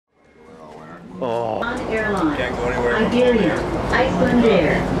Oh. Airlines, Can't go anywhere. Iberia, Iceland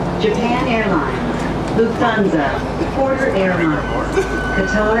Air, Japan Airlines, Lufthansa, Porter Airlines,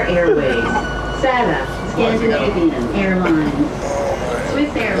 Qatar Airways, SATA, Scandinavian Airlines,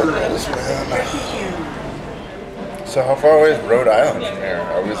 Swiss Airlines, Turkish Airlines. So how far away is Rhode Island from here?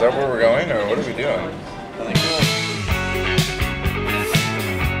 Is that where we're going, or what are we doing? I think so.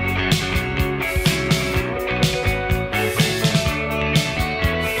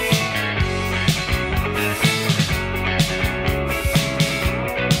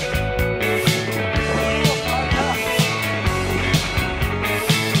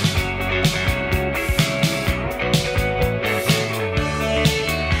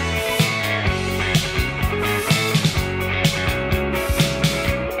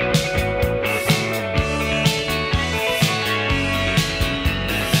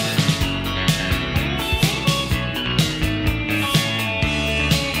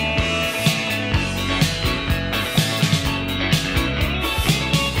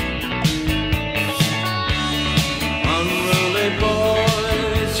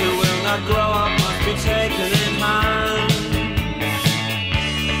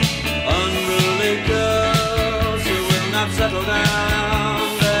 Settle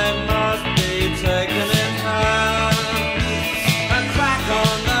down, they must be taken in hand. A crack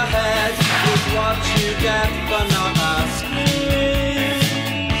on the head is what you get for not asking.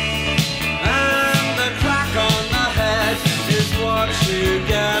 And the crack on the head is what you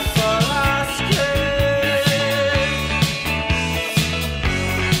get for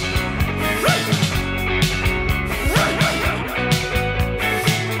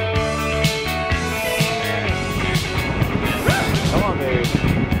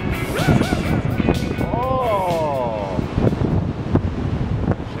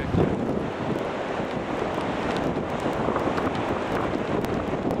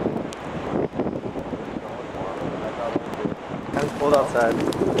Cold outside.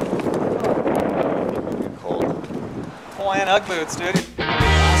 Cold. Hawaiian Ugg boots, dude.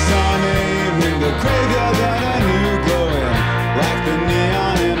 I saw a name in the graveyard that I knew glowing like the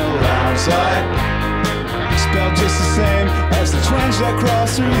neon in a loud sight. Spelled just the same as the trench that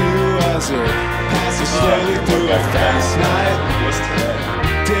crossed through you as it passes slowly through a fast night.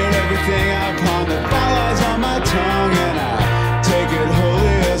 Dear everything I ponder follows on my tongue, and I take it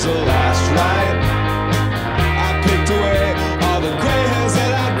wholly as a last rite. I picked away all the gray hairs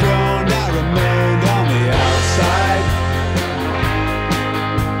that I'd grown that remained on the outside,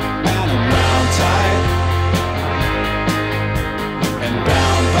 and I'm wound tight and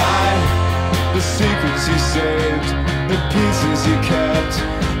bound by the secrets you saved, the pieces you kept.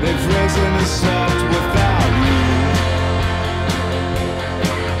 They've risen and slept without you.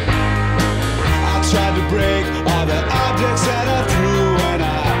 I tried to break all the objects that I threw when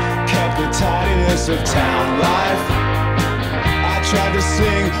I kept the tidiness of town life. I tried to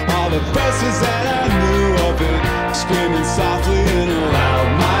sing all the verses that I knew of it, screaming softly in a loud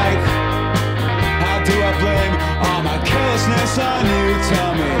mic. How do I blame all my carelessness on you?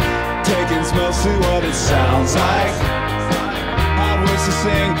 Tell me, taking's mostly what it sounds like. Hard words to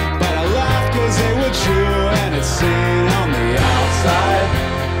sing, but I laughed cause they were true, and it's seen on the outside.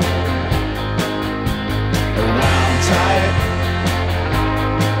 Around tight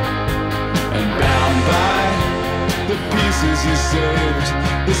and bound by the pieces you saved,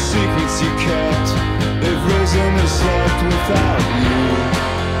 the secrets you kept. They've risen and slept without you.